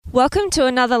Welcome to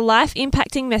another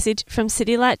life-impacting message from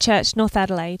City Light Church, North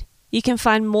Adelaide. You can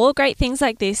find more great things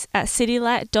like this at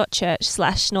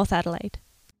citylight.church/North Adelaide.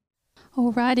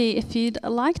 Alrighty, if you'd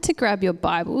like to grab your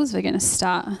Bibles, we're going to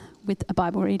start with a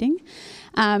Bible reading.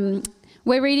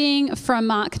 We're reading from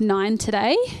Mark 9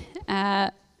 today.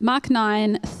 Mark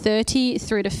 9, 30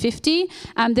 through to 50.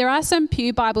 There are some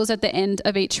pew Bibles at the end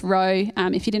of each row.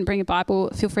 If you didn't bring a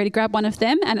Bible, feel free to grab one of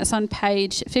them, and it's on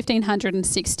page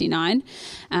 1569.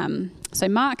 So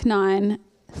Mark 9,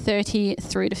 30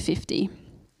 through to 50.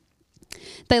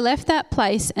 They left that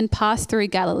place and passed through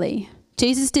Galilee.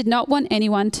 Jesus did not want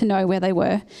anyone to know where they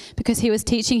were because he was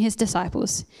teaching his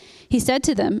disciples. He said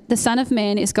to them, "The Son of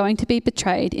Man is going to be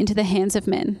betrayed into the hands of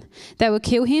men. They will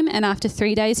kill him, and after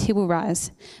 3 days he will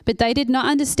rise." But they did not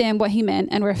understand what he meant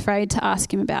and were afraid to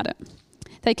ask him about it.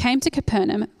 They came to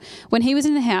Capernaum. When he was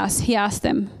in the house, he asked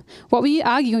them, "What were you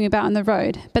arguing about on the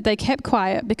road?" But they kept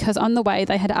quiet because on the way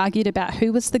they had argued about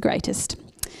who was the greatest.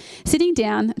 Sitting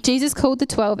down, Jesus called the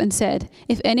 12 and said,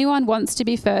 "If anyone wants to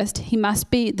be first, he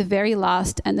must be the very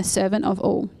last and the servant of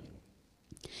all."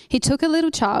 He took a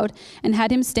little child and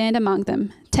had him stand among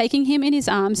them. Taking him in his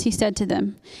arms, he said to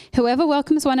them, "Whoever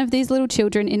welcomes one of these little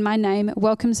children in my name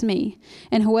welcomes me,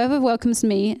 and whoever welcomes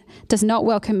me does not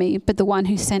welcome me, but the one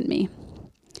who sent me."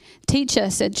 "Teacher,"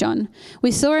 said John, "we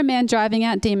saw a man driving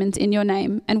out demons in your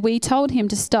name, and we told him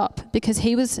to stop because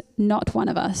he was not one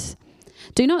of us."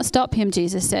 "Do not stop him,"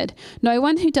 Jesus said. "No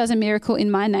one who does a miracle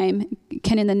in my name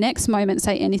can in the next moment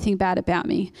say anything bad about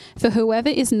me, for whoever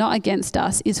is not against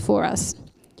us is for us.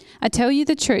 I tell you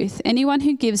the truth, anyone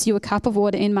who gives you a cup of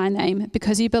water in my name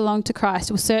because you belong to Christ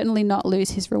will certainly not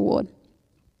lose his reward.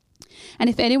 And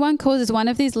if anyone causes one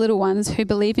of these little ones who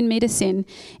believe in me to sin,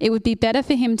 it would be better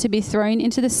for him to be thrown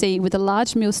into the sea with a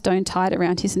large millstone tied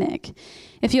around his neck.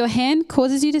 If your hand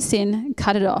causes you to sin,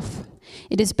 cut it off.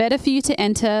 It is better for you to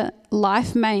enter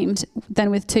life maimed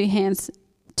than with 2 hands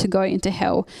to go into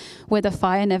hell, where the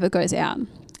fire never goes out.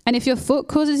 And if your foot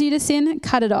causes you to sin,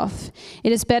 cut it off.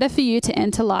 It is better for you to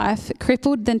enter life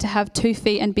crippled than to have 2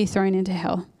 feet and be thrown into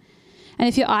hell. And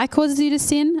if your eye causes you to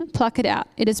sin, pluck it out.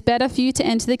 It is better for you to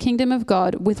enter the kingdom of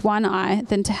God with 1 eye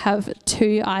than to have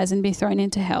 2 eyes and be thrown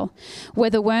into hell, where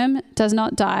the worm does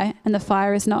not die and the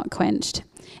fire is not quenched.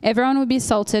 Everyone will be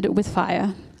salted with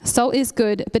fire. Salt is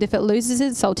good, but if it loses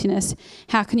its saltiness,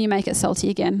 how can you make it salty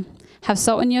again? Have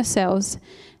salt in yourselves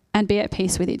and be at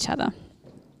peace with each other."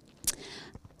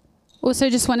 Also,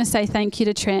 just want to say thank you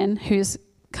to Tran, who's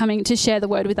coming to share the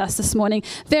word with us this morning.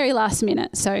 Very last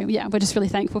minute. So, yeah, we're just really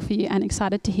thankful for you and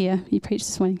excited to hear you preach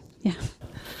this morning. Yeah.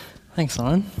 Thanks,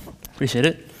 Lauren. Appreciate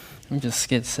it. Let me just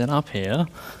get set up here.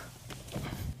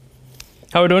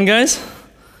 How are we doing, guys?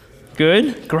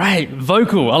 Good? Great.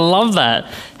 Vocal. I love that.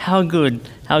 How good.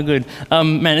 How good.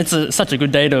 Man, it's such a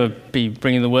good day to be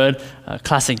bringing the word.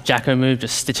 Classic Jacko move,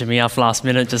 just stitching me up last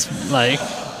minute, just like...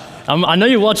 I know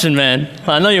you're watching, man.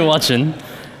 I know you're watching.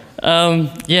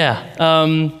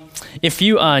 If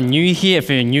you are new here, if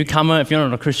you're a newcomer, if you're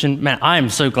not a Christian, man, I am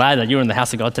so glad that you're in the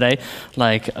house of God today.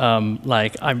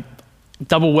 I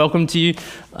double welcome to you.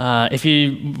 If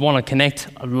you want to connect,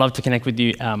 I'd love to connect with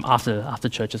you after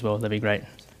church as well. That'd be great.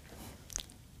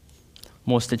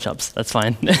 More stitch-ups, that's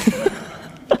fine.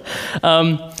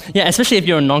 Especially if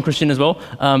you're a non-Christian as well,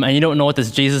 and you don't know what this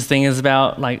Jesus thing is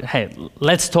about. Like, hey,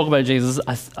 let's talk about Jesus.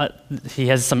 He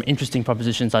has some interesting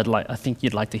propositions I think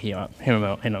you'd like to hear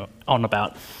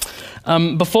about.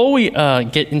 Before we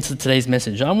get into today's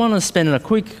message, I want to spend a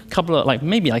quick couple of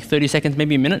maybe 30 seconds,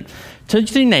 maybe a minute, turn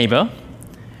to your neighbor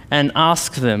and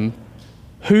ask them,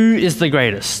 who is the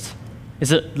greatest?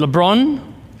 Is it LeBron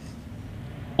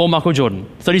or Michael Jordan?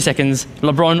 30 seconds,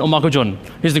 LeBron or Michael Jordan?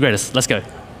 Who's the greatest? Let's go.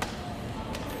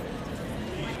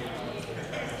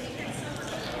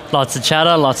 Lots of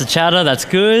chatter, that's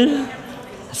good.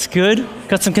 That's good.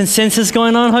 Got some consensus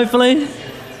going on, hopefully.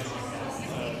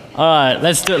 All right,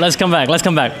 let's do it. Let's come back.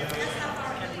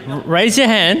 Raise your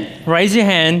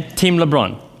hand, Team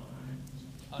LeBron.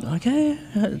 Okay,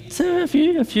 so a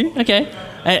few. Okay.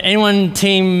 Anyone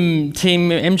Team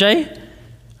MJ?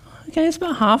 Okay, it's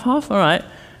about half. All right.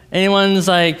 Anyone's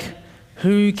like,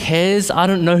 who cares? I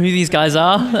don't know who these guys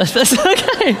are. That's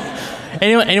okay.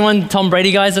 Anyone Tom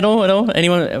Brady guys at all?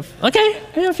 Anyone? Okay,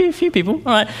 yeah, a few people.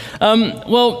 All right.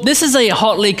 Well, this is a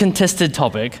hotly contested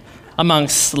topic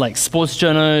amongst sports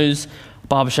journos,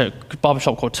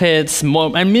 barbershop quartets,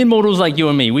 and mere mortals like you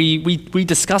and me. We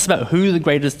discuss about who the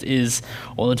greatest is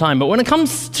all the time. But when it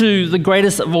comes to the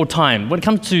greatest of all time, when it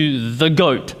comes to the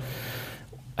GOAT,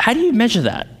 how do you measure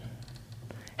that?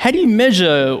 How do you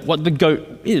measure what the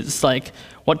GOAT is?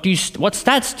 What What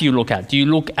stats do you look at? Do you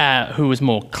look at who was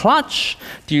more clutch?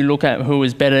 Do you look at who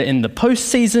was better in the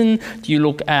postseason? Do you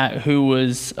look at who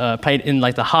was played in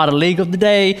like the harder league of the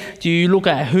day? Do you look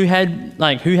at who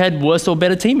had worse or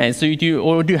better teammates?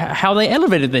 How they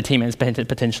elevated their teammates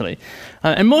potentially?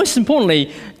 And most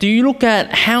importantly, do you look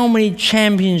at how many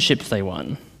championships they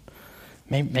won?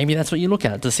 Maybe that's what you look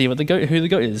at to see who the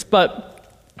GOAT is. But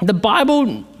the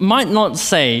Bible might not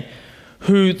say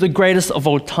who the greatest of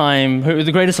all time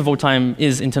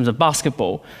is in terms of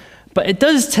basketball, but it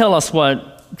does tell us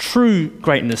what true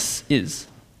greatness is.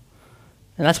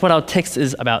 And that's what our text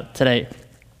is about today.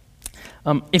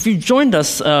 If you joined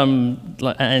us, if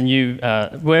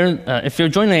you're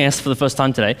joining us for the first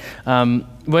time today,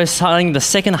 we're starting the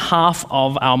second half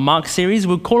of our Mark series.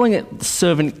 We're calling it the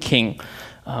Servant King.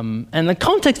 And the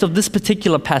context of this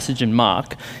particular passage in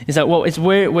Mark is that,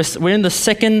 we're in the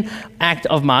second act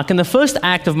of Mark, and the first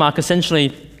act of Mark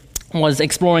essentially was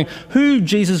exploring who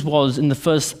Jesus was in the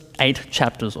first 8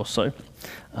 chapters or so.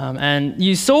 And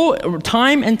you saw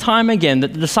time and time again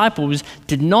that the disciples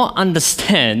did not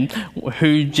understand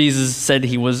who Jesus said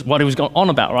he was, what he was going on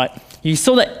about, right? You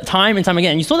saw that time and time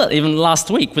again. You saw that even last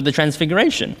week with the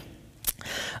Transfiguration.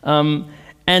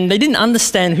 And they didn't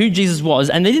understand who Jesus was,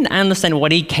 and they didn't understand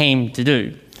what he came to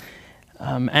do.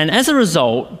 And as a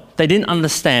result, they didn't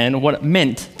understand what it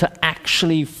meant to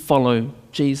actually follow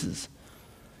Jesus.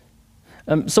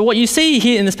 So what you see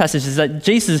here in this passage is that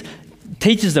Jesus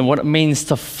teaches them what it means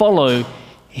to follow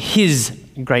his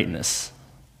greatness.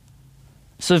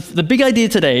 So the big idea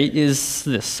today is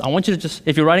this. I want you to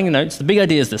if you're writing notes, the big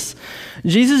idea is this.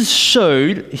 Jesus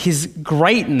showed his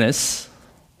greatness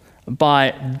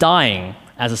by dying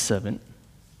as a servant.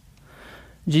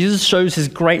 Jesus shows his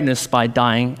greatness by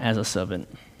dying as a servant.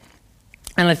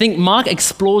 And I think Mark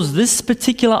explores this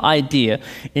particular idea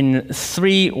in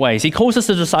 3 ways. He calls this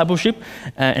a discipleship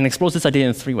and explores this idea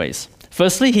in 3 ways.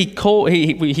 Firstly, he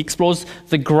explores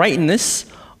the greatness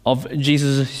of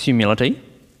Jesus' humility.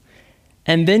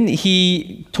 And then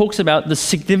he talks about the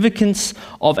significance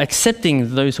of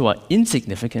accepting those who are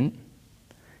insignificant.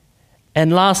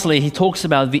 And lastly, he talks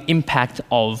about the impact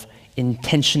of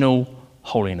intentional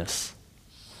holiness.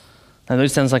 Now,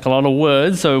 those sounds like a lot of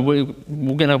words, so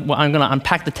I'm going to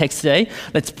unpack the text today.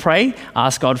 Let's pray,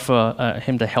 ask God for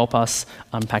him to help us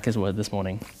unpack his word this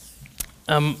morning.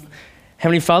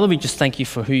 Heavenly Father, we just thank you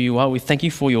for who you are. We thank you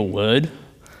for your word.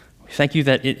 We thank you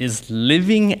that it is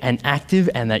living and active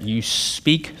and that you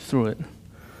speak through it.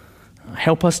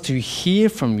 Help us to hear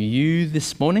from you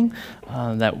this morning,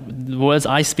 that the words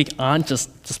I speak aren't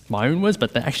just my own words,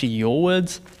 but they're actually your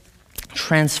words.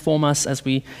 Transform us as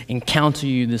we encounter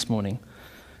you this morning.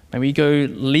 May we go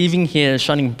leaving here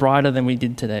shining brighter than we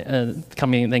did today,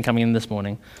 coming in this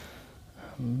morning.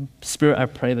 Spirit, I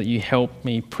pray that you help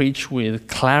me preach with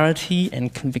clarity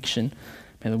and conviction.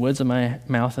 May the words of my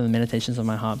mouth and the meditations of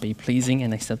my heart be pleasing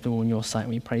and acceptable in your sight.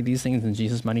 We pray these things in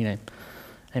Jesus' mighty name.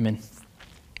 Amen.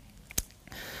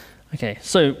 Okay,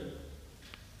 so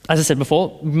as I said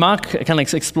before, Mark kind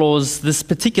of explores this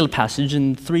particular passage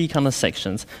in 3 kind of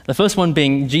sections. The first one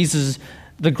being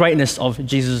the greatness of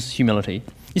Jesus' humility.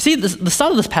 You see, the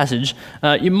start of this passage,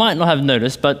 you might not have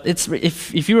noticed, but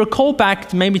if you recall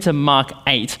back maybe to Mark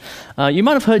 8, you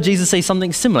might have heard Jesus say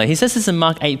something similar. He says this in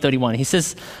Mark 8:31. He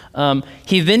says,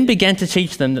 he then began to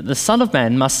teach them that the Son of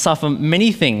Man must suffer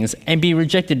many things and be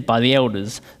rejected by the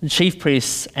elders, the chief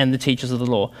priests, and the teachers of the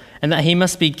law, and that he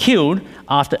must be killed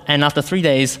after 3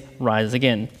 days rise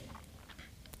again.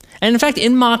 And in fact,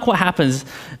 in Mark, what happens,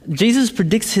 Jesus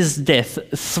predicts his death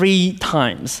 3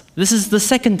 times. This is the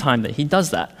second time that he does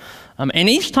that. And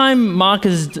each time Mark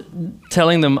is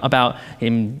telling them about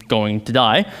him going to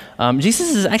die,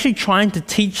 Jesus is actually trying to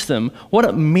teach them what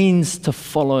it means to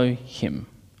follow him,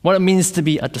 what it means to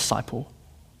be a disciple.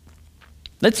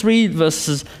 Let's read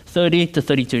verses 30 to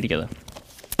 32 together.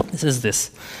 It says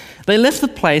this. They left the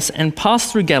place and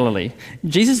passed through Galilee.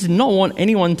 Jesus did not want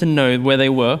anyone to know where they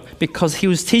were because he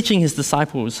was teaching his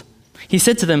disciples. He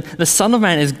said to them, the Son of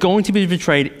Man is going to be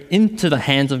betrayed into the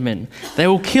hands of men. They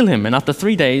will kill him, and after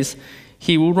 3 days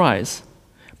he will rise.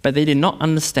 But they did not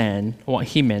understand what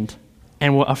he meant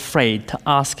and were afraid to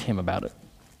ask him about it.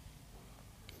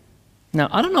 Now,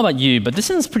 I don't know about you, but this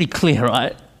sounds pretty clear,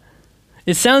 right?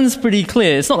 It sounds pretty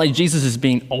clear. It's not like Jesus is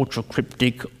being ultra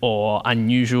cryptic or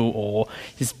unusual or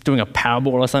he's doing a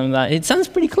parable or something like that. It sounds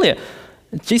pretty clear.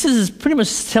 Jesus is pretty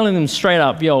much telling them straight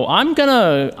up, yo, I'm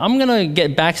gonna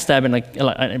get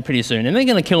backstabbed pretty soon, and they're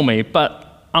gonna kill me,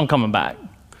 but I'm coming back.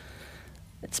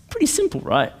 It's pretty simple,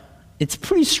 right? It's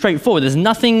pretty straightforward. There's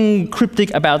nothing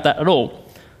cryptic about that at all.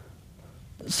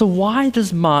 So why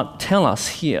does Mark tell us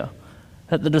here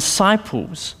that the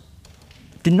disciples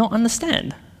did not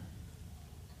understand.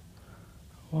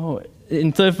 Well,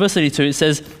 in verse 32, it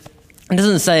says, it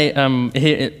doesn't say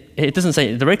it doesn't say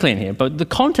it directly in here, but the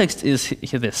context is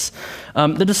here this.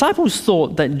 The disciples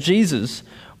thought that Jesus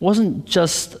wasn't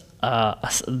just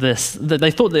this.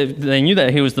 They thought they knew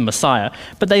that he was the Messiah,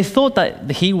 but they thought that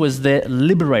he was their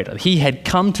liberator. He had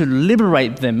come to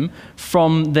liberate them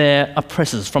from their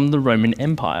oppressors, from the Roman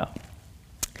Empire.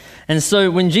 And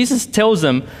so when Jesus tells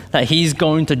them that he's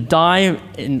going to die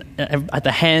at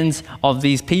the hands of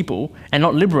these people and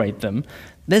not liberate them,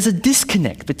 there's a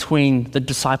disconnect between the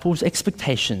disciples'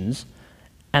 expectations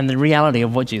and the reality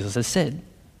of what Jesus has said.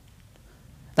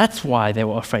 That's why they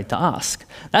were afraid to ask.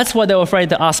 That's why they were afraid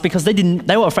to ask, because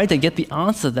they were afraid to get the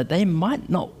answer that they might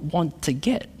not want to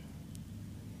get.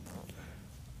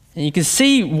 And you can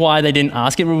see why they didn't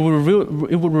ask. It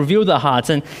would reveal their hearts,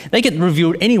 and they get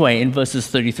revealed anyway in verses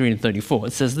 33 and 34.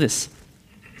 It says this: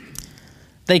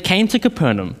 They came to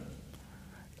Capernaum.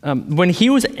 When he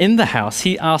was in the house,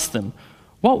 he asked them,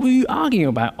 "What were you arguing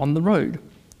about on the road?"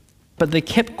 But they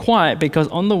kept quiet because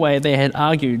on the way they had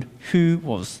argued who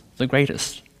was the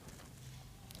greatest.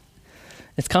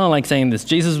 It's kind of like saying this.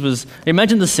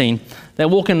 Imagine the scene. They're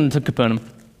walking into Capernaum,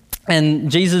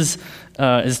 and Jesus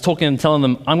is talking and telling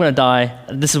them, "I'm going to die.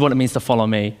 This is what it means to follow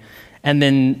me." And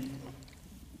then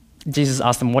Jesus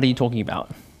asked them, "What are you talking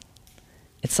about?"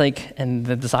 It's like, and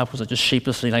the disciples are just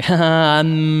sheepishly like, they're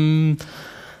kind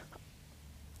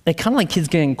of like kids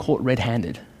getting caught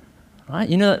red-handed, right?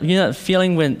 You know that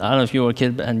feeling when, I don't know if you were a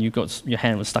kid and your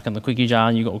hand was stuck in the cookie jar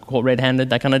and you got caught red-handed,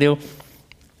 that kind of deal?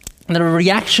 And the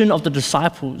reaction of the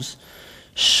disciples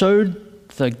showed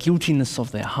the guiltiness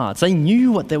of their hearts. They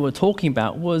knew what they were talking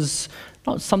about was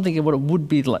not something what it would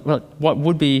be like.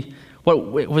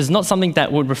 It was not something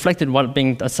that would reflected what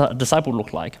being a disciple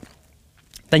looked like.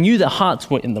 They knew their hearts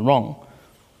were in the wrong.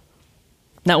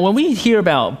 Now, when we hear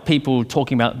about people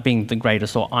talking about being the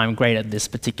greatest or I'm great at this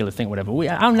particular thing, whatever,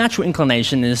 our natural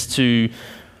inclination is to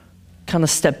kind of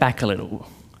step back a little.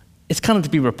 It's kind of to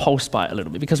be repulsed by it a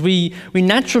little bit because we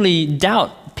naturally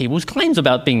doubt people's claims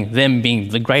about them being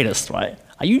the greatest, right?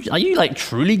 Are you like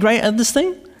truly great at this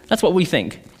thing? That's what we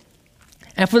think.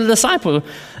 And for the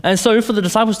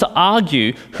disciples to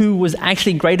argue who was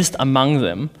actually greatest among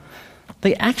them,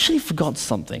 they actually forgot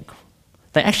something.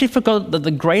 They actually forgot that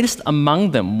the greatest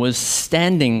among them was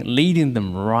standing, leading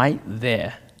them right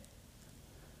there.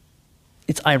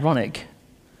 It's ironic.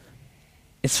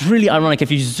 It's really ironic if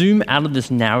you zoom out of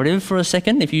this narrative for a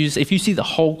second, if you see the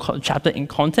whole chapter in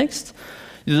context,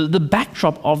 the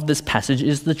backdrop of this passage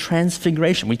is the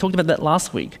transfiguration. We talked about that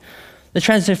last week. The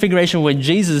transfiguration where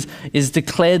Jesus is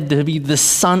declared to be the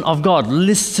Son of God.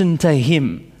 Listen to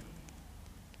him.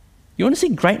 You want to see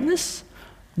greatness?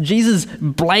 Jesus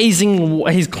blazing,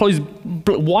 his clothes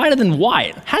whiter than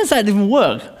white. How does that even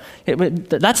work?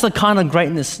 That's the kind of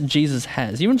greatness Jesus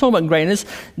has. You want to talk about greatness?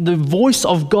 The voice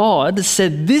of God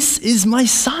said, "This is my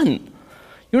Son."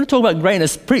 You want to talk about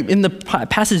greatness? In the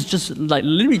passage,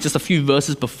 literally just a few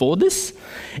verses before this,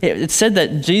 it said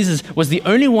that Jesus was the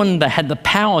only one that had the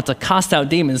power to cast out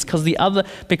demons because the other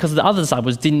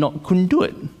disciples couldn't do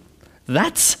it.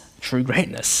 That's true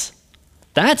greatness.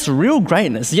 That's real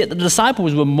greatness. Yet the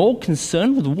disciples were more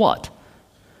concerned with what?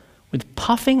 With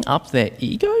puffing up their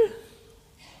ego?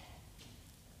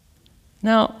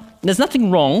 Now, there's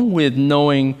nothing wrong with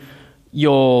knowing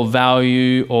your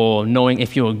value or knowing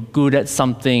if you're good at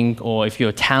something or if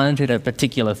you're talented at a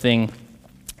particular thing.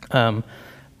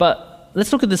 But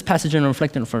let's look at this passage and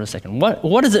reflect on it for a second.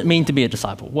 What does it mean to be a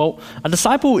disciple? Well, a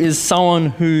disciple is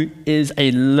someone who is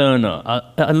a learner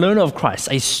of Christ,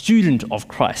 a student of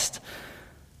Christ.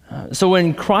 So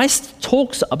when Christ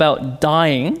talks about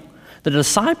dying, the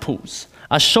disciples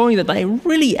are showing that they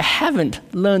really haven't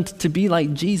learned to be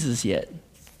like Jesus yet.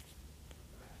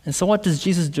 And so what does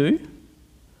Jesus do?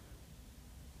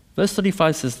 Verse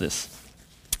 35 says this: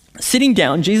 Sitting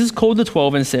down, Jesus called the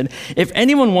 12 and said, "If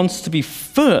anyone wants to be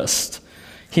first,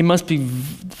 he must be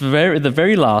the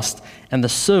very last and the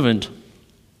servant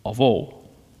of all."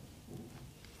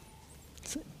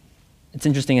 It's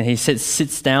interesting, and he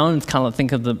sits down. It's kind of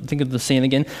think of the scene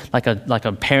again, like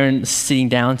a parent sitting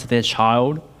down to their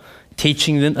child,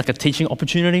 teaching them, like a teaching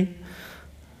opportunity.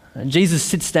 And Jesus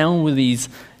sits down with these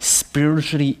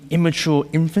spiritually immature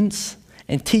infants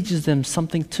and teaches them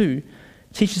something too.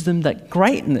 Teaches them that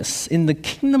greatness in the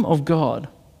kingdom of God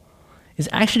is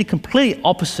actually completely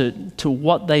opposite to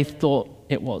what they thought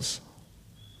it was.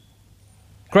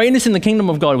 Greatness in the kingdom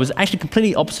of God was actually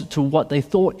completely opposite to what they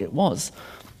thought it was.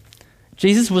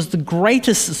 Jesus was the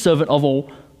greatest servant of all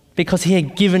because he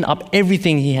had given up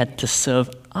everything he had to serve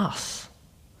us.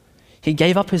 He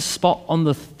gave up his spot on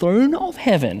the throne of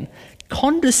heaven,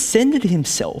 condescended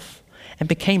himself, and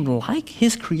became like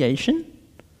his creation,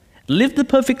 lived the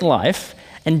perfect life,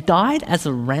 and died as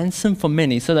a ransom for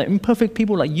many, so that imperfect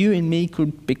people like you and me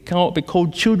could be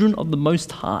called children of the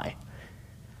Most High.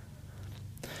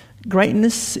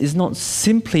 Greatness is not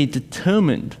simply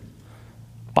determined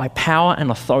by power and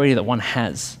authority that one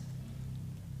has,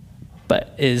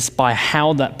 but is by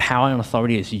how that power and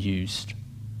authority is used.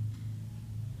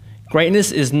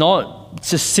 Greatness is not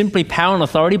just simply power and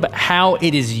authority, but how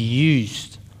it is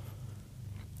used.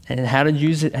 And how did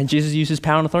Jesus use his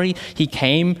power and authority?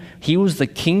 He was the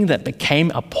king that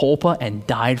became a pauper and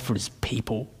died for his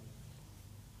people.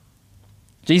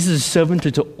 Jesus'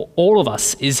 servanthood to all of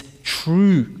us is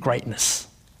true greatness.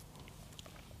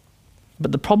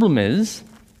 But the problem is,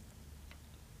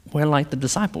 we're like the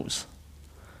disciples.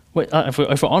 If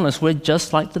we're honest, we're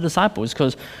just like the disciples,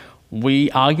 because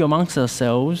we argue amongst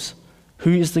ourselves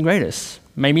who is the greatest.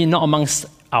 Maybe not amongst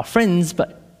our friends,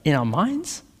 but in our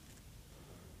minds.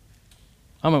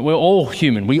 I mean, we're all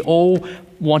human. We all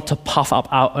want to puff up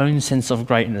our own sense of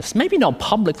greatness. Maybe not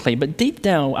publicly, but deep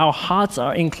down, our hearts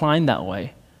are inclined that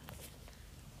way.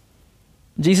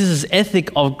 Jesus' ethic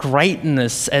of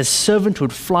greatness as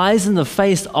servanthood flies in the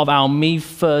face of our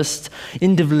me-first,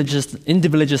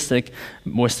 individualistic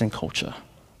Western culture.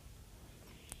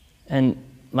 And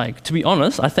to be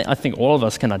honest, I think all of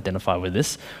us can identify with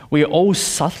this. We are all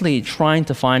subtly trying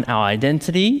to find our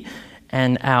identity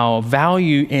and our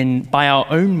value by our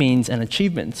own means and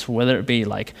achievements, whether it be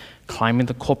like climbing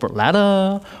the corporate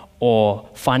ladder, or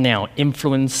finding our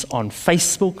influence on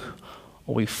Facebook,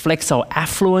 or we flex our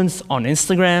affluence on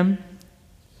Instagram,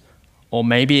 or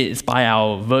maybe it's by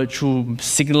our virtual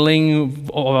signaling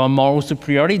of our moral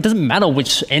superiority. It doesn't matter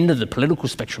which end of the political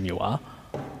spectrum you are.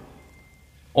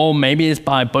 Or maybe it's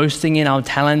by boasting in our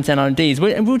talents and our deeds.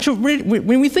 When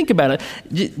we think about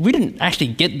it, we didn't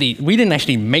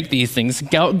actually make these things.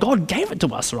 God gave it to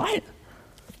us, right?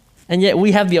 And yet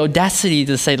we have the audacity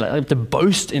to say, to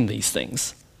boast in these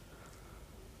things.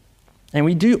 And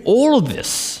we do all of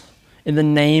this in the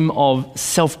name of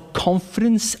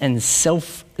self-confidence and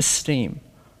self-esteem.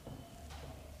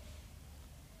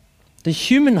 The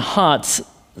human heart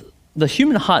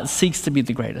seeks to be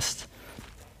the greatest.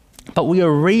 But we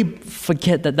already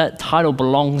forget that title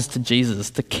belongs to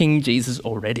Jesus, to King Jesus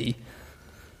already.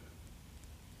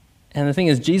 And the thing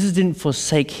is, Jesus didn't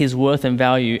forsake his worth and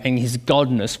value and his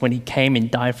godness when he came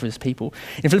and died for his people.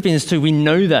 In Philippians 2, we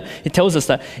know that it tells us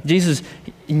that Jesus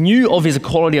knew of his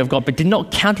equality of God, but did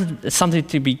not count it as something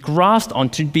to be grasped on,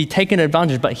 to be taken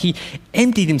advantage of, but he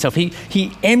emptied himself.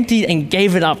 He emptied and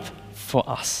gave it up for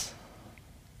us.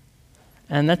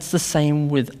 And that's the same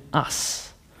with us.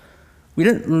 We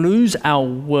don't lose our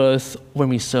worth when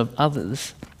we serve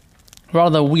others.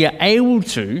 Rather, we are able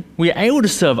to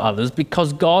serve others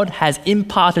because God has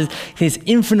imparted his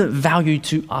infinite value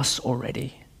to us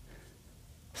already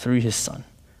through his Son.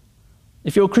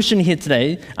 If you're a Christian here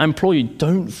today, I implore you,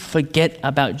 don't forget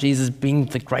about Jesus being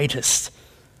the greatest.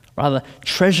 Rather,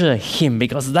 treasure him,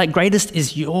 because that greatest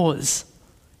is yours.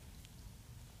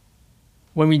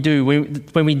 When we do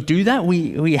that,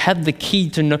 we have the key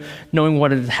to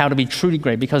knowing how to be truly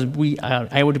great, because we are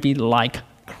able to be like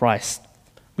Christ.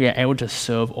 We are able to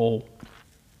serve all.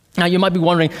 Now, you might be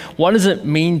wondering, what does it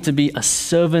mean to be a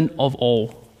servant of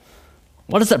all?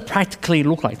 What does that practically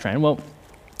look like, Tran? Well,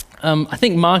 I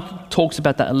think Mark talks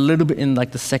about that a little bit in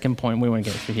the second point we want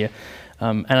to get through here.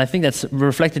 And I think that's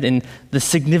reflected in the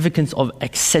significance of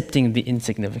accepting the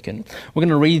insignificant. We're going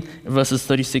to read verses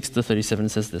 36 to 37. It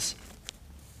says this.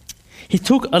 He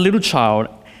took a little child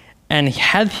and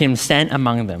had him stand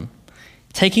among them.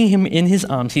 Taking him in his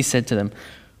arms, he said to them,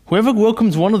 "Whoever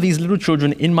welcomes one of these little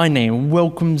children in my name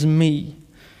welcomes me.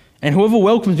 And whoever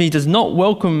welcomes me does not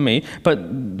welcome me, but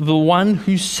the one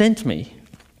who sent me."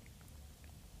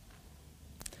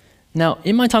 Now,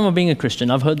 in my time of being a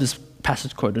Christian, I've heard this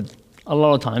passage quoted a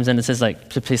lot of times, and it says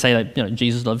to say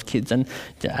Jesus loved kids, and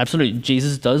absolutely,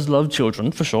 Jesus does love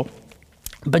children for sure.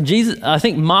 But I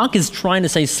think Mark is trying to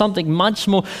say something much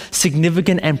more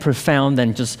significant and profound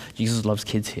than just Jesus loves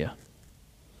kids here.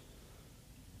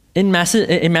 In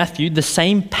Matthew, the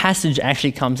same passage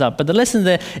actually comes up, but the lesson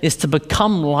there is to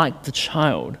become like the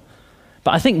child.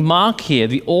 But I think Mark here,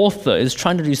 the author, is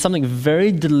trying to do something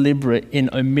very deliberate in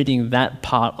omitting that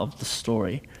part of the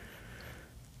story.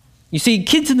 You see,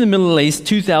 kids in the Middle East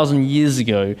 2,000 years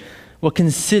ago were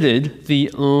considered the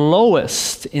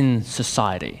lowest in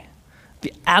society.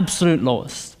 The absolute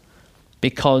lowest,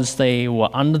 because they were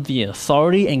under the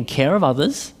authority and care of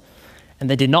others, and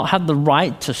they did not have the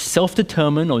right to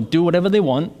self-determine or do whatever they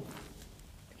want.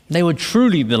 They were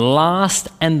truly the last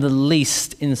and the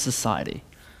least in society.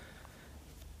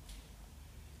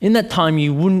 In that time,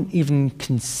 you wouldn't even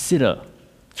consider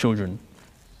children.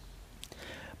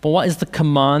 But what is the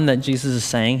command that Jesus is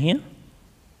saying here?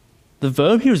 The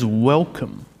verb here is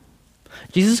welcome.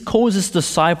 Jesus calls his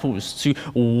disciples to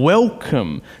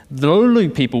welcome the lowly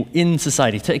people in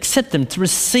society, to accept them, to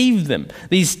receive them,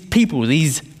 these people,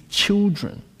 these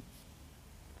children.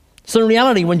 So in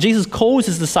reality, when Jesus calls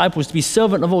his disciples to be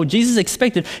servant of all, Jesus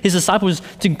expected his disciples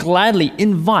to gladly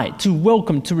invite, to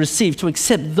welcome, to receive, to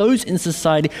accept those in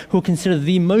society who are considered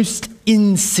the most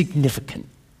insignificant.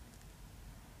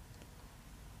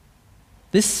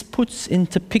 This puts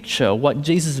into picture what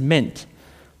Jesus meant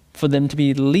for them to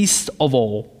be least of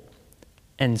all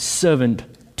and servant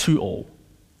to all.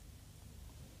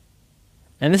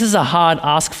 And this is a hard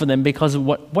ask for them because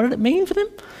what did it mean for them?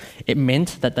 It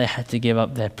meant that they had to give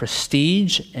up their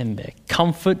prestige and their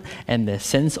comfort and their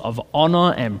sense of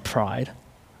honor and pride.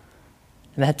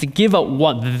 And they had to give up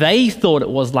what they thought it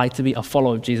was like to be a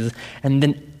follower of Jesus and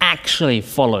then actually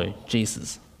follow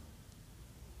Jesus.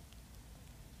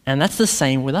 And that's the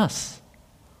same with us.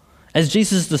 As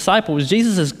Jesus' disciples,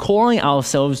 Jesus is calling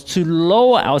ourselves to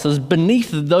lower ourselves beneath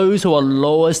those who are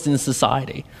lowest in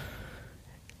society,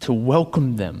 to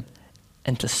welcome them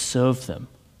and to serve them.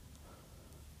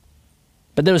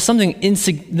 But there is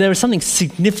something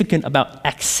significant about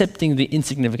accepting the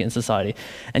insignificant in society.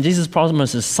 And Jesus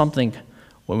promises something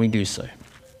when we do so.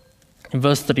 In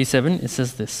verse 37, it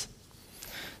says this,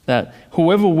 that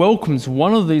whoever welcomes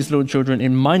one of these little children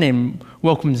in my name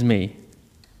welcomes me.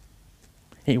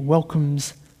 He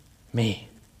welcomes me.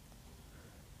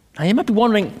 Now you might be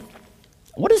wondering,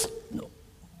 what is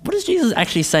Jesus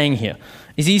actually saying here?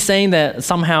 Is he saying that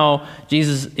somehow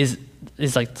Jesus is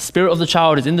like the spirit of the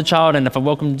child is in the child, and if I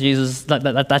welcome Jesus,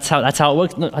 that's how it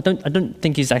works? No, I don't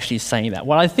think he's actually saying that.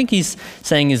 What I think he's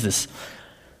saying is this: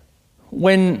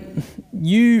 when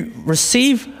you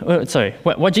receive,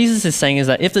 what Jesus is saying is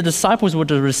that if the disciples were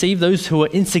to receive those who are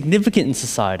insignificant in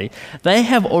society,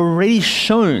 they've already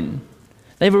shown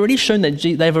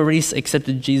that they've already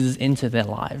accepted Jesus into their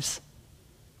lives.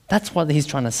 That's what he's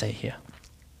trying to say here.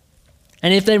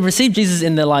 And if they receive Jesus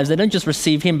in their lives, they don't just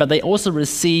receive him, but they also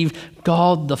receive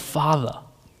God the Father.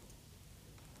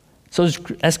 So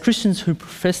as Christians who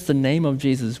profess the name of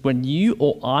Jesus, when you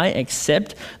or I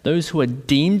accept those who are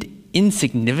deemed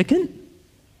insignificant,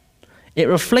 it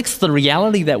reflects the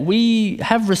reality that we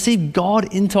have received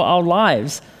God into our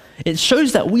lives. It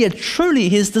shows that we are truly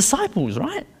his disciples,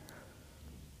 right?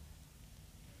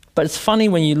 But it's funny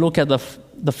when you look at the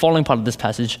following part of this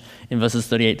passage in verses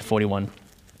 38 to 41.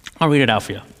 I'll read it out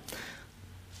for you.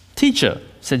 "Teacher,"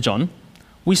 said John,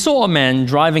 "we saw a man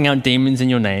driving out demons in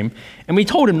your name, and we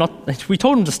told him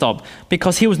to stop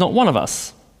because he was not one of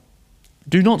us."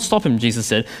 "Do not stop him," Jesus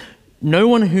said. "No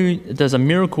one who does a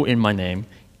miracle in my name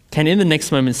can in the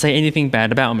next moment say anything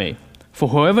bad about me. For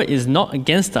whoever is not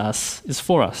against us is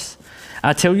for us.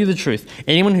 I tell you the truth,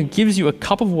 anyone who gives you a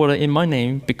cup of water in my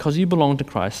name because you belong to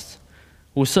Christ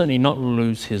will certainly not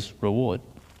lose his reward."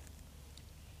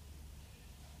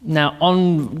 Now,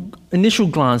 on initial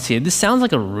glance here, this sounds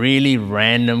like a really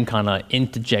random kind of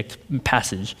interject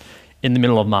passage in the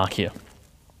middle of Mark here.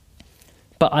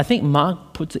 But I think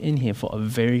Mark puts it in here for a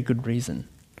very good reason.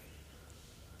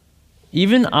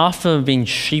 Even after being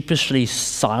sheepishly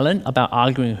silent about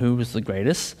arguing who was the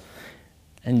greatest,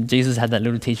 and Jesus had that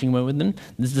little teaching moment with them,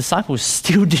 the disciples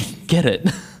still didn't get it.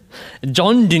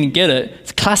 John didn't get it.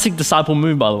 It's a classic disciple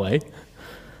move, by the way.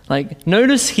 Like,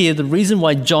 notice here the reason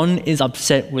why John is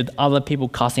upset with other people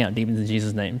casting out demons in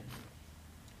Jesus' name.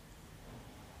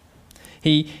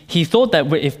 He thought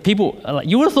that if people,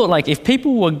 you would have thought like if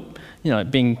people were,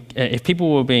 being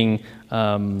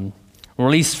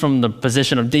released from the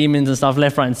possession of demons and stuff,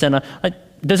 left, right, and center, like,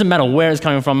 it doesn't matter where it's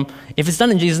coming from. If it's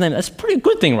done in Jesus' name, that's a pretty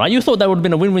good thing, right? You thought that would have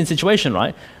been a win-win situation,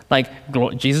 right? Like,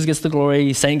 Jesus gets the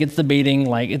glory, Satan gets the beating,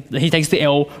 he takes the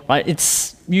L, right?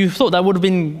 You thought that would have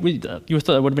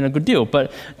been a good deal.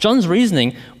 But John's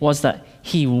reasoning was that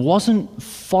he wasn't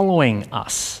following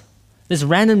us. This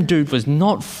random dude was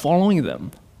not following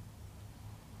them.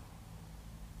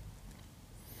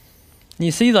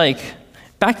 You see, like,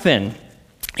 back then,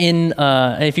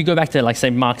 if you go back to, like, say,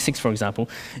 Mark 6, for example,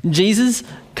 Jesus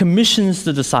commissions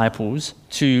the disciples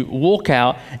to walk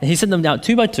out, and he sent them out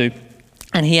 2 by 2,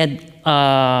 and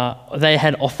they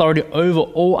had authority over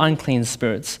all unclean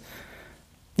spirits.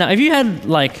 Now, if you had,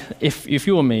 like, if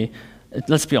you were me,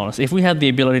 let's be honest, if we had the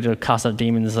ability to cast out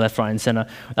demons left, right, and center,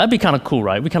 that'd be kind of cool,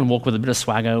 right? We kind of walk with a bit of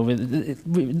swagger. It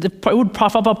would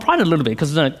puff up our pride a little bit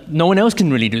because no one else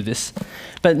can really do this.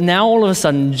 But now all of a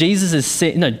sudden,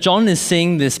 John is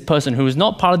seeing this person who is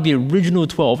not part of the original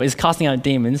 12, is casting out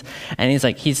demons, and he's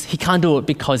like, he can't do it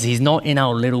because he's not in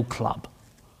our little club.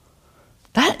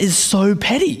 That is so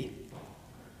petty.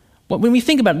 When we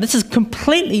think about it, this is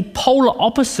completely polar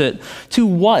opposite to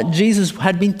what Jesus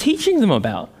had been teaching them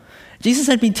about. Jesus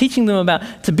had been teaching them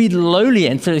about to be lowly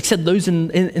and to accept those in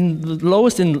the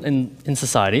lowest in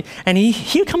society. And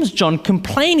here comes John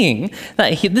complaining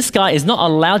that this guy is not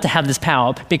allowed to have this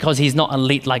power because he's not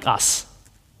elite like us.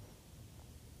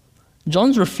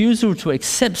 John's refusal to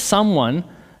accept someone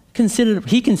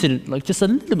he considered like just a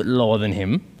little bit lower than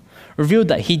him revealed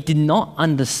that he did not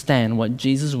understand what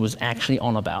Jesus was actually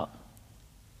on about.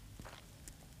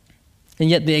 And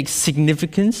yet the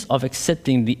significance of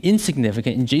accepting the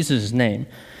insignificant in Jesus' name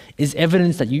is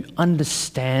evidence that you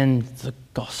understand the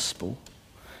gospel.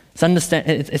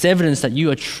 It's evidence that you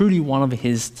are truly one of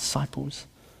his disciples.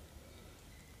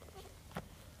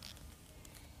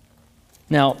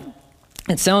 Now,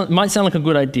 might sound like a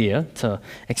good idea to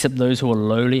accept those who are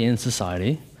lowly in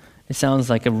society. It sounds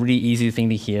like a really easy thing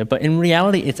to hear, but in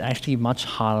reality, it's actually much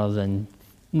harder than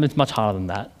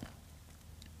that.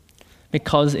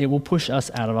 Because it will push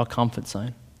us out of our comfort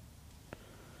zone.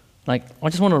 Like, I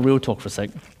just want a real talk for a sec.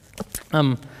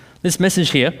 This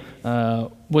message here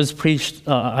was preached,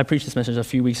 I preached this message a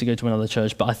few weeks ago to another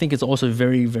church, but I think it's also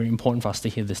very, very important for us to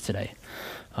hear this today.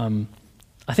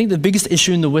 I think the biggest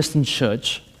issue in the Western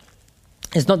church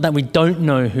is not that we don't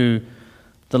know who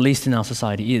the least in our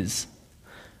society is,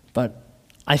 but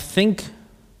I think,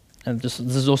 and this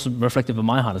is also reflective of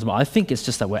my heart as well, I think it's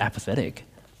just that we're apathetic.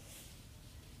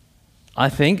 I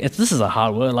think, this is a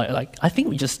hard word, I think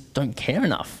we just don't care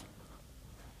enough.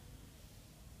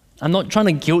 I'm not trying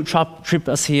to guilt trip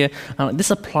us here. This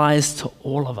applies to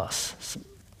all of us.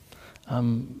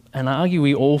 And I argue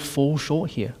we all fall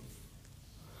short here.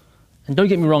 And don't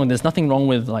get me wrong, there's nothing wrong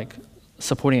with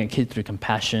supporting a kid through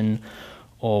compassion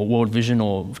or World Vision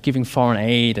or giving foreign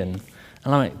aid. And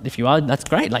if you are, that's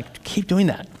great, keep doing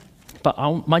that.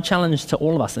 But my challenge to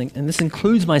all of us, and this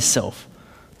includes myself,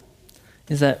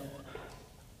 is that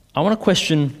I want to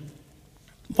question,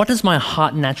 what does my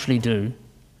heart naturally do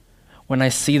when I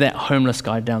see that homeless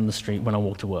guy down the street when I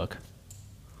walk to work?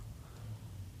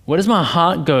 Where does my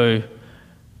heart go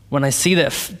when I see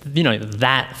that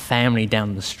family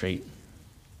down the street?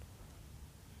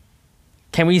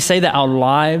 Can we say that our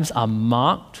lives are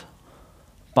marked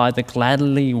by the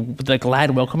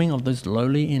glad welcoming of those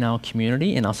lowly in our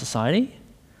community, in our society?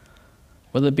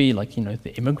 Whether it be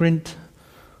the immigrant,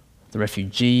 the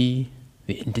refugee,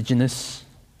 the indigenous,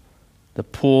 the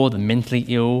poor, the mentally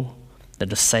ill, the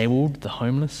disabled, the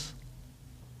homeless.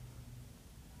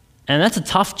 And that's a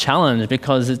tough challenge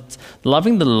because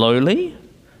loving the lowly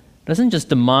doesn't just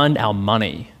demand our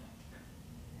money.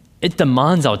 It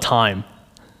demands our time.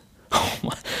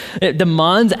 It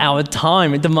demands our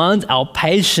time. It demands our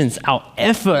patience, our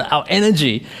effort, our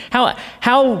energy.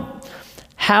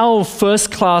 How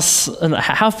first class of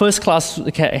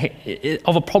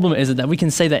a problem is it that we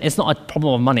can say that it's not a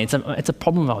problem of money, it's a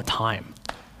problem of our time.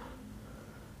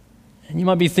 And you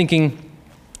might be thinking,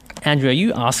 Andrew, are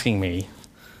you asking me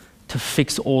to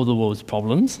fix all the world's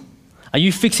problems? Are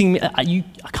you fixing me? I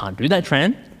can't do that,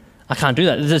 Tran. I can't do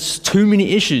that. There's too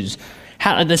many issues.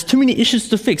 There's too many issues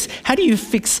to fix. How do you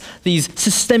fix these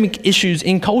systemic issues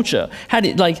in culture?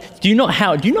 Do you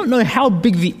not know how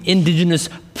big the indigenous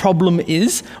problem do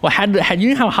you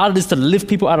know how hard it is to lift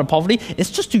people out of poverty? It's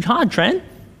just too hard, Tran.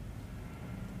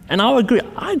 And I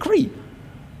agree.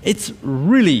 It's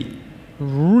really,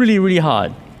 really, really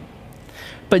hard.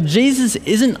 But Jesus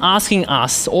isn't asking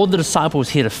us, all the disciples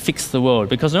here, to fix the world,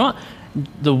 because you know what?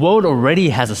 The world already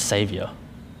has a savior.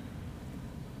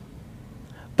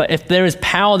 But if there is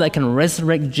power that can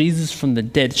resurrect Jesus from the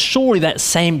dead, surely that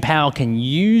same power can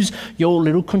use your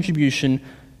little contribution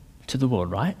to the world,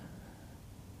 right?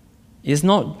 Is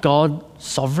not God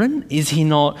sovereign? Is he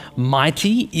not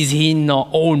mighty? Is he not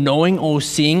all-knowing,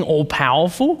 all-seeing,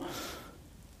 all-powerful?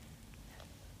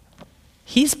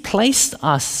 He's placed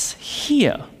us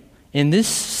here in this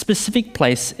specific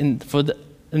place in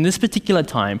this particular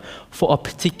time for a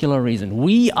particular reason.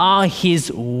 We are his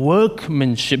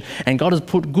workmanship, and God has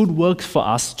put good works for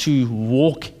us to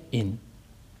walk in.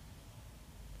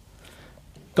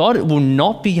 God will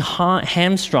not be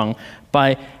hamstrung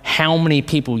by how many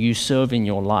people you serve in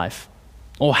your life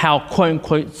or how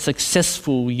quote-unquote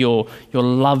successful your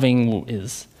loving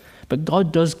is. But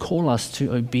God does call us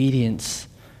to obedience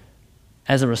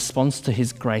as a response to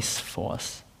his grace for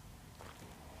us.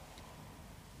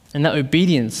 And that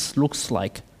obedience looks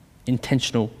like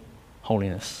intentional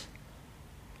holiness.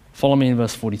 Follow me in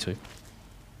verse 42.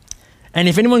 And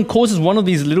if anyone causes one of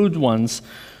these little ones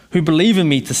who believe in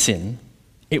me to sin,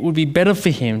 it would be better for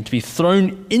him to be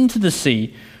thrown into the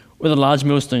sea with a large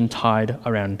millstone tied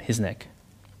around his neck.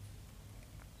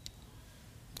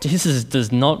 Jesus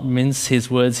does not mince his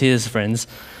words here, friends.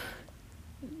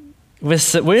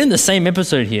 We're in the same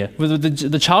episode here.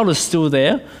 The child is still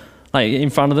there, like in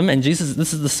front of them, and Jesus,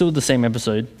 this is still the same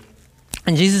episode.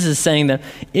 And Jesus is saying that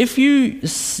if you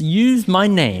use my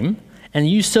name and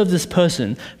you serve this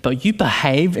person, but you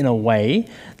behave in a way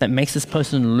that makes this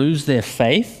person lose their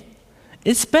faith,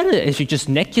 it's better if you just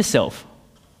neck yourself.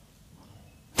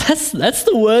 That's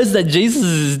the words that Jesus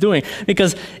is doing,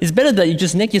 because it's better that you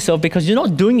just neck yourself because you're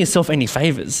not doing yourself any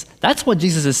favors. That's what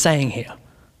Jesus is saying here.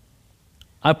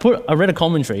 I read a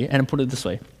commentary and I put it this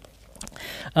way.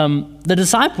 The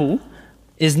disciple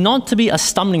is not to be a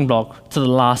stumbling block to the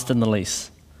last and the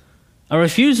least. A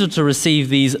refusal to receive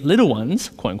these little ones,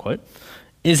 quote unquote,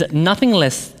 is nothing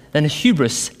less than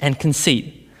hubris and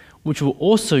conceit, which will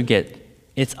also get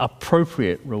its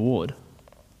appropriate reward.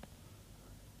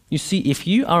 You see, if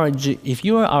you are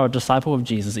a disciple of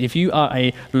Jesus, if you are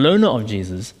a learner of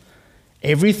Jesus,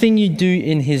 everything you do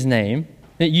in his name,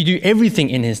 you do everything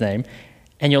in his name,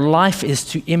 and your life is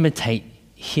to imitate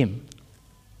him.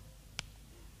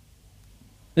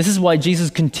 This is why Jesus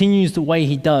continues the way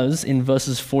he does in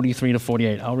verses 43 to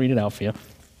 48. I'll read it out for you.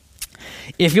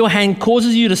 If your hand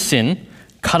causes you to sin,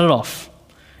 cut it off.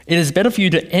 It is better for you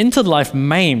to enter life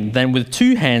maimed than with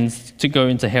two hands to go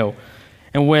into hell,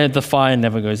 and where the fire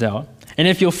never goes out. And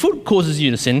if your foot causes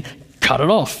you to sin, cut it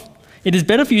off. It is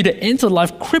better for you to enter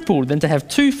life crippled than to have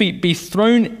 2 feet and be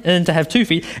thrown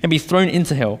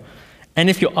into hell. And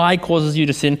if your eye causes you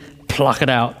to sin, pluck it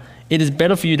out. It is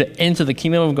better for you to enter the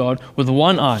kingdom of God with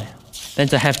one eye than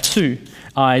to have 2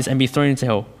 eyes and be thrown into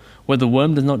hell, where the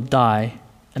worm does not die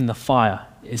and the fire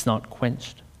is not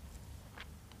quenched.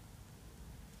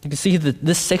 You can see that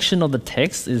this section of the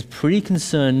text is pretty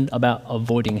concerned about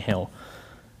avoiding hell.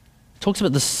 It talks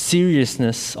about the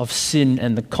seriousness of sin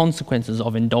and the consequences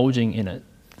of indulging in it.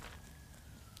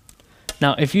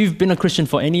 Now, if you've been a Christian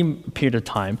for any period of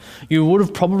time, you would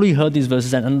have probably heard these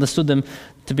verses and understood them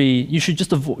to be, you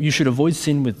should avoid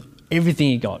sin with everything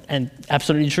you got. And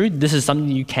absolutely true, this is something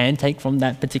you can take from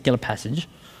that particular passage.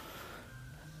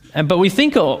 But when we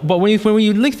think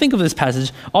of this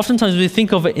passage, oftentimes we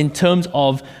think of it in terms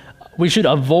of we should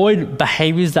avoid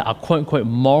behaviors that are quote unquote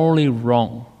morally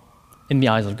wrong in the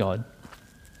eyes of God.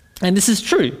 And this is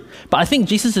true, but I think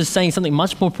Jesus is saying something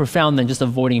much more profound than just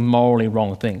avoiding morally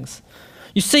wrong things.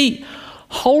 You see,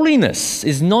 holiness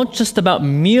is not just about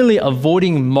merely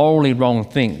avoiding morally wrong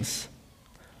things.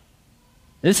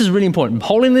 This is really important.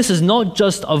 Holiness is not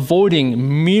just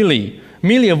merely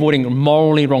avoiding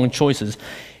morally wrong choices.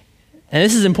 And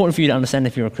this is important for you to understand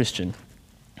if you're a Christian.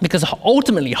 Because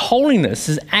ultimately, holiness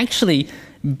is actually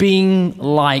being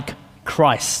like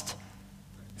Christ.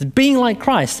 It's being like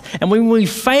Christ. And when we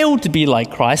fail to be like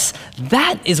Christ,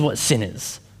 that is what sin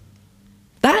is.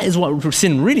 That is what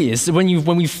sin really is. When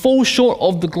we fall short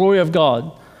of the glory of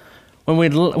God, when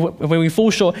we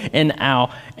fall short in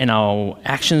our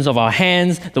actions of our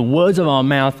hands, the words of our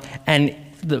mouth, and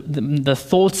the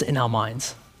thoughts in our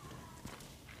minds.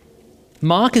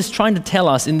 Mark is trying to tell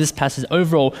us in this passage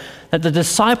overall that the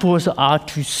disciples are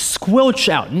to squelch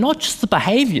out not just the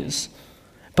behaviors,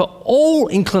 but all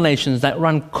inclinations that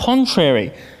run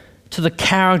contrary to the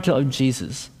character of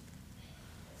Jesus.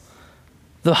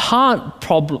 The heart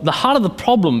of the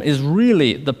problem is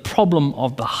really the problem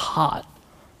of the heart.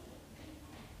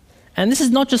 And this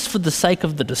is not just for the sake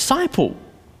of the disciple,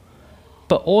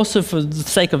 but also for the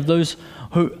sake of those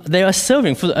who they are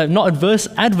serving, for not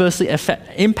adversely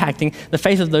impacting the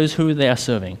faith of those who they are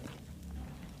serving.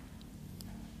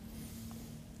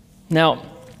 Now,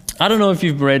 I don't know if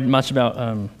you've read much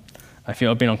about, if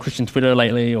you've been on Christian Twitter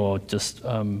lately or just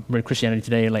read Christianity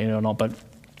Today lately or not, but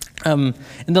in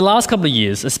the last couple of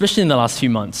years, especially in the last few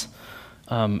months,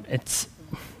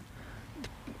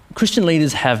 Christian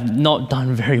leaders have not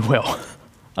done very well.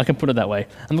 I can put it that way.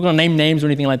 I'm not going to name names or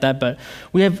anything like that, but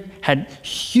we have had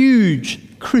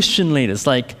huge Christian leaders,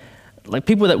 like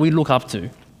people that we look up to,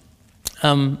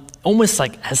 almost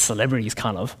like as celebrities,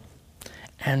 kind of.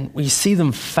 And we see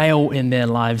them fail in their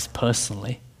lives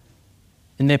personally,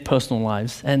 in their personal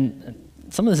lives. And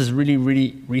some of this is really,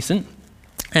 really recent.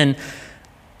 And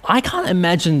I can't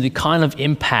imagine the kind of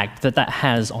impact that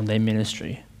has on their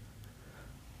ministry.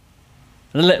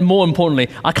 More importantly,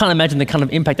 I can't imagine the kind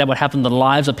of impact that would have on the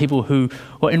lives of people who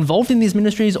were involved in these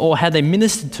ministries or how they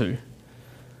ministered to.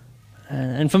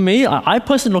 And for me, I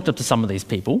personally looked up to some of these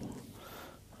people.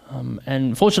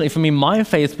 And fortunately for me, my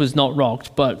faith was not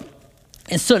rocked, but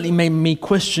it certainly made me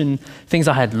question things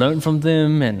I had learned from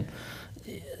them. And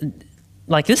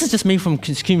this is just me from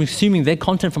consuming their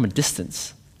content from a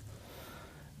distance.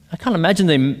 I can't imagine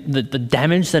the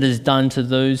damage that is done to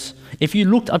those. If you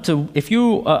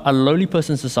were a lowly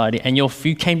person in society and you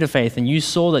came to faith and you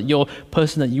saw that your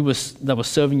person that was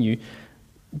serving you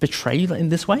betrayed in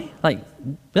this way,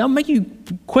 that'll make you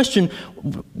question: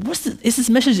 is this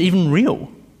message even real?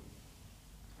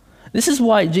 This is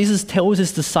why Jesus tells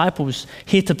his disciples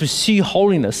here to pursue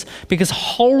holiness, because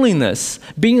holiness,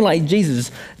 being like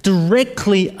Jesus,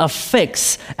 directly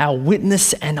affects our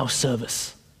witness and our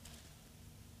service.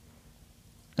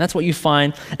 That's what you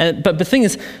find. But the thing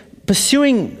is,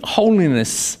 pursuing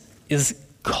holiness is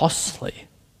costly.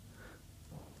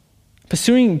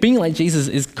 Being like Jesus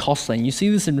is costly. And you see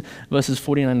this in verses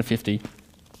 49 to 50.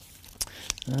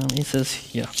 He says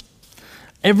here,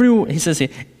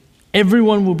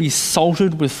 everyone will be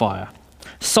salted with fire.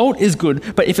 Salt is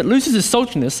good, but if it loses its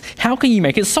saltiness, how can you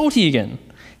make it salty again?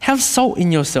 Have salt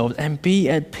in yourselves and be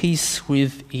at peace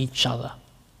with each other.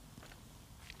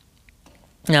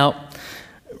 Now,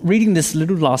 reading this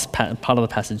little last part of the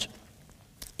passage,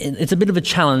 it's a bit of a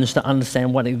challenge to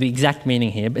understand what the exact meaning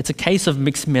here. It's a case of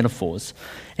mixed metaphors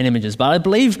and images. But I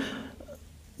believe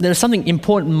there's something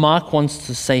important Mark wants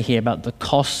to say here about the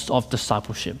cost of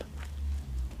discipleship.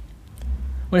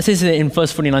 When it says in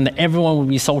verse 49 that everyone will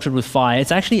be salted with fire,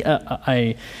 it's actually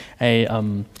an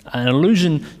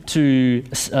allusion to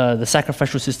the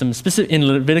sacrificial system in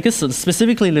Leviticus,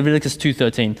 specifically Leviticus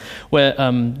 2:13, where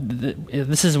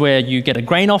this is where you get a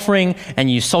grain offering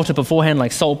and you salt it beforehand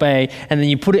like Salt Bay, and then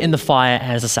you put it in the fire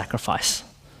as a sacrifice.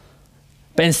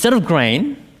 But instead of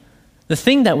grain, the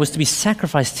thing that was to be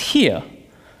sacrificed here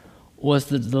was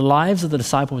the lives of the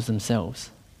disciples themselves.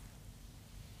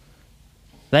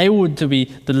 They were to be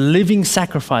the living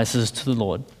sacrifices to the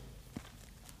Lord.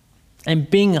 And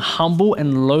being humble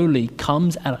and lowly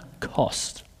comes at a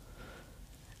cost.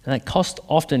 And that cost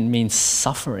often means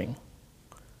suffering.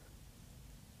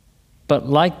 But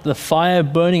like the fire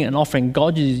burning an offering,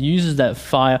 God uses that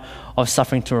fire of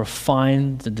suffering to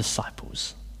refine the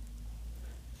disciples.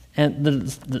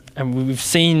 And we've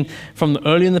seen from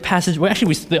earlier in the passage,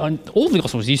 on all the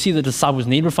Gospels, you see the disciples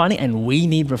need refining, and we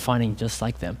need refining just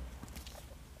like them.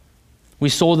 We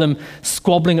saw them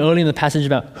squabbling early in the passage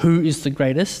about who is the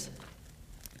greatest.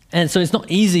 And so it's not going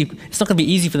to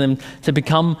be easy for them to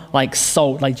become like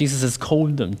salt, like Jesus has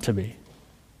called them to be.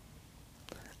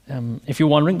 If you're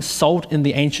wondering, salt in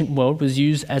the ancient world was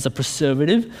used as a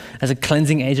preservative, as a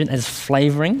cleansing agent, as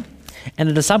flavoring. And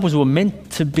the disciples were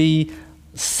meant to be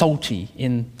salty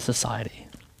in society,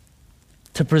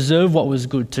 to preserve what was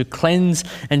good, to cleanse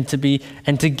and to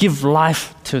give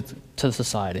life to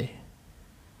society.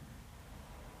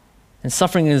 And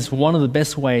suffering is one of the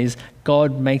best ways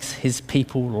God makes his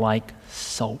people like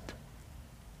salt.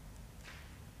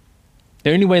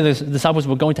 The only way the disciples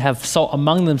were going to have salt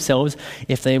among themselves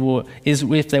if they were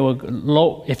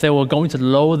going to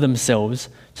lower themselves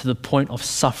to the point of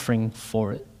suffering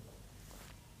for it.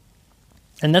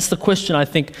 And that's the question I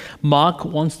think Mark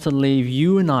wants to leave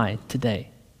you and I today.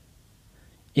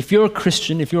 If you're a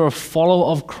Christian, if you're a follower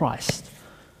of Christ,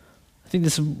 I think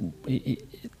this.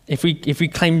 If we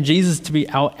claim Jesus to be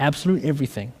our absolute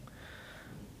everything,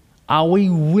 are we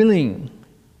willing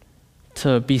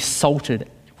to be salted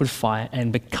with fire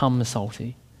and become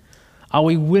salty? Are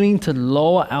we willing to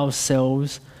lower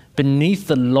ourselves beneath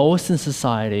the lowest in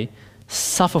society,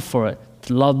 suffer for it,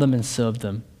 to love them and serve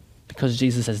them, because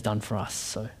Jesus has done for us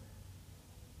so?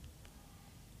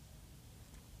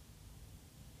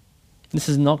 This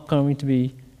is not going to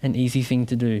be an easy thing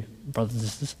to do, brothers and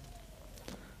sisters.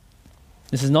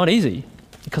 This is not easy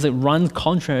because it runs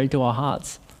contrary to our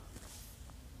hearts.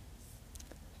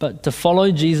 But to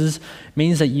follow Jesus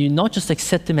means that you not just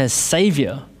accept him as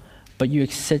Savior, but you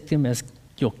accept him as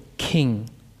your King,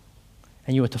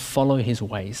 and you are to follow his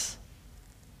ways.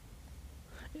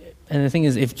 And the thing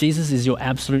is, if Jesus is your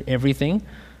absolute everything,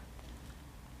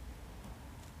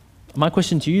 my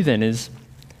question to you then is,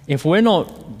 if we're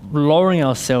not lowering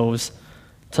ourselves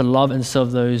to love and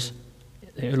serve those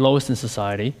lowest in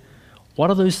society, what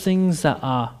are those things that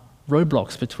are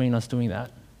roadblocks between us doing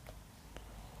that?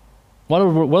 What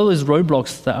are those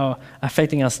roadblocks that are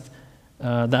affecting us,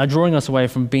 that are drawing us away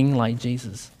from being like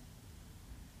Jesus?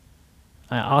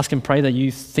 I ask and pray that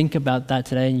you think about that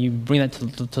today and you bring that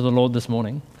to the Lord this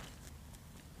morning.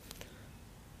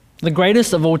 The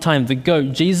greatest of all time, the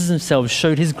GOAT, Jesus himself,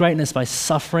 showed his greatness by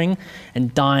suffering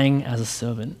and dying as a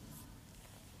servant.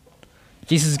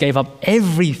 Jesus gave up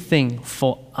everything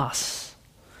for us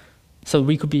so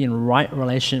we could be in right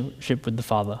relationship with the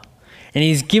Father. And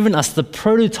he's given us the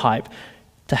prototype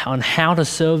on how to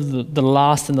serve the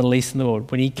last and the least in the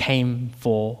world when he came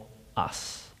for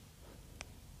us.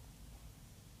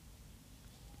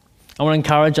 I want to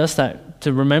encourage us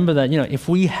to remember that, if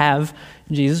we have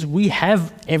Jesus, we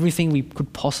have everything we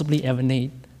could possibly ever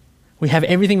need. We have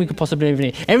everything we could possibly ever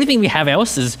need. Everything we have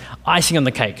else is icing on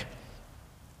the cake.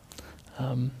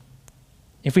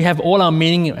 If we have all our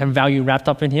meaning and value wrapped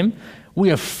up in him,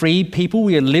 we are free people.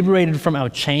 We are liberated from our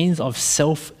chains of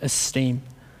self-esteem.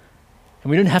 And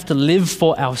we don't have to live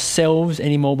for ourselves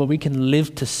anymore, but we can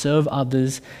live to serve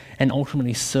others and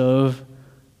ultimately serve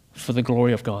for the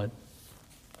glory of God.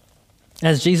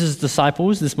 As Jesus'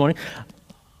 disciples this morning,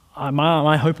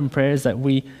 my hope and prayer is that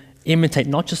we imitate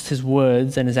not just his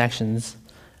words and his actions,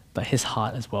 but his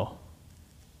heart as well.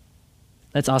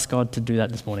 Let's ask God to do that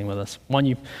this morning with us. Why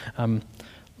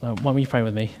don't you pray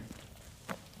with me?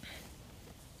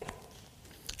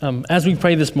 As we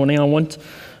pray this morning, I'm going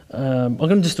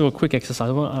to just do a quick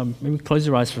exercise. Maybe close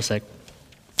your eyes for a sec.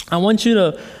 I want you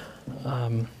to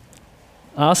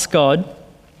ask God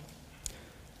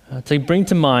to bring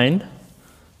to mind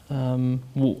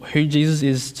who Jesus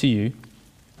is to you.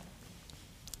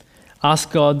 Ask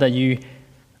God that he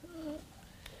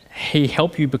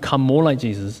help you become more like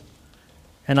Jesus.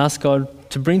 And ask God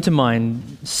to bring to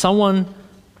mind someone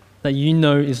that you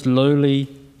know is lowly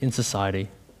in society.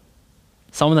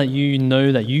 Someone that you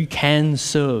know that you can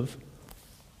serve.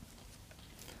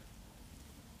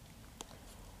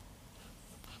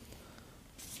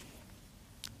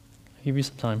 I'll give you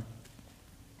some time.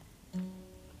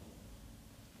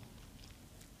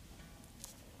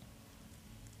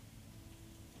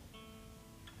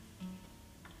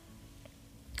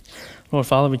 Lord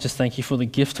Father, we just thank you for the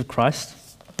gift of Christ.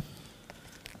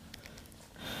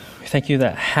 We thank you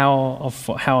that how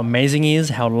amazing he is,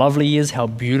 how lovely he is, how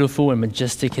beautiful and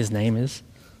majestic his name is.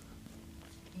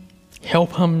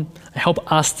 Help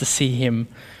us to see him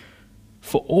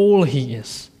for all he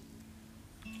is.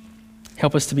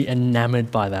 Help us to be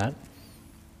enamored by that.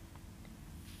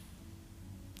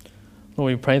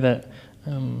 Lord, we pray that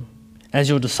as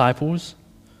your disciples,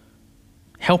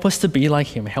 help us to be like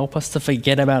him. Help us to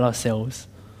forget about ourselves,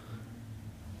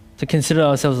 to consider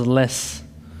ourselves less,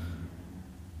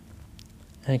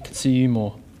 and consider you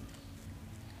more.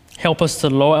 Help us to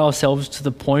lower ourselves to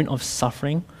the point of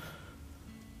suffering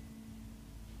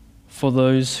for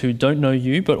those who don't know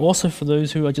you, but also for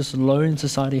those who are just low in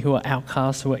society, who are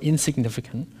outcasts, who are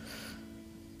insignificant.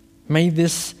 May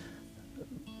this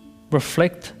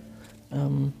reflect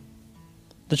the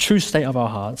true state of our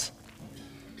hearts.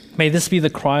 May this be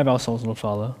the cry of our souls, Lord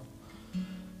Father.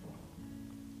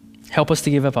 Help us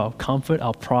to give up our comfort,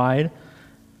 our pride,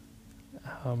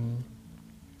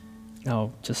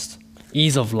 our just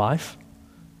ease of life.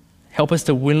 Help us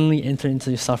to willingly enter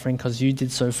into your suffering because you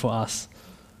did so for us.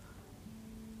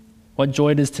 What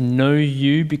joy it is to know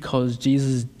you because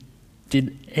Jesus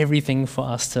did everything for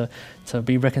us to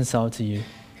be reconciled to you.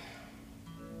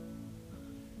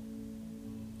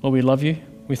 Lord, we love you.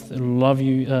 We love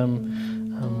you.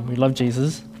 We love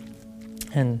Jesus.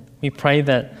 And we pray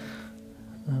that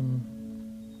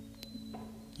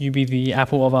you be the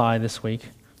apple of our eye this week.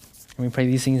 And we pray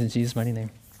these things in Jesus' mighty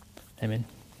name. Amen.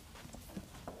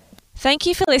 Thank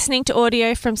you for listening to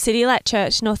audio from City Light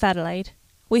Church, North Adelaide.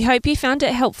 We hope you found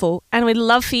it helpful and we'd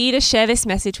love for you to share this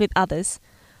message with others.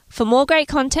 For more great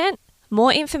content,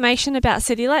 more information about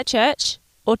City Light Church,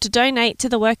 or to donate to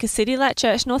the work of City Light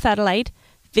Church, North Adelaide,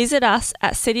 visit us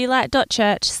at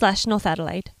citylight.church/North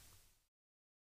Adelaide.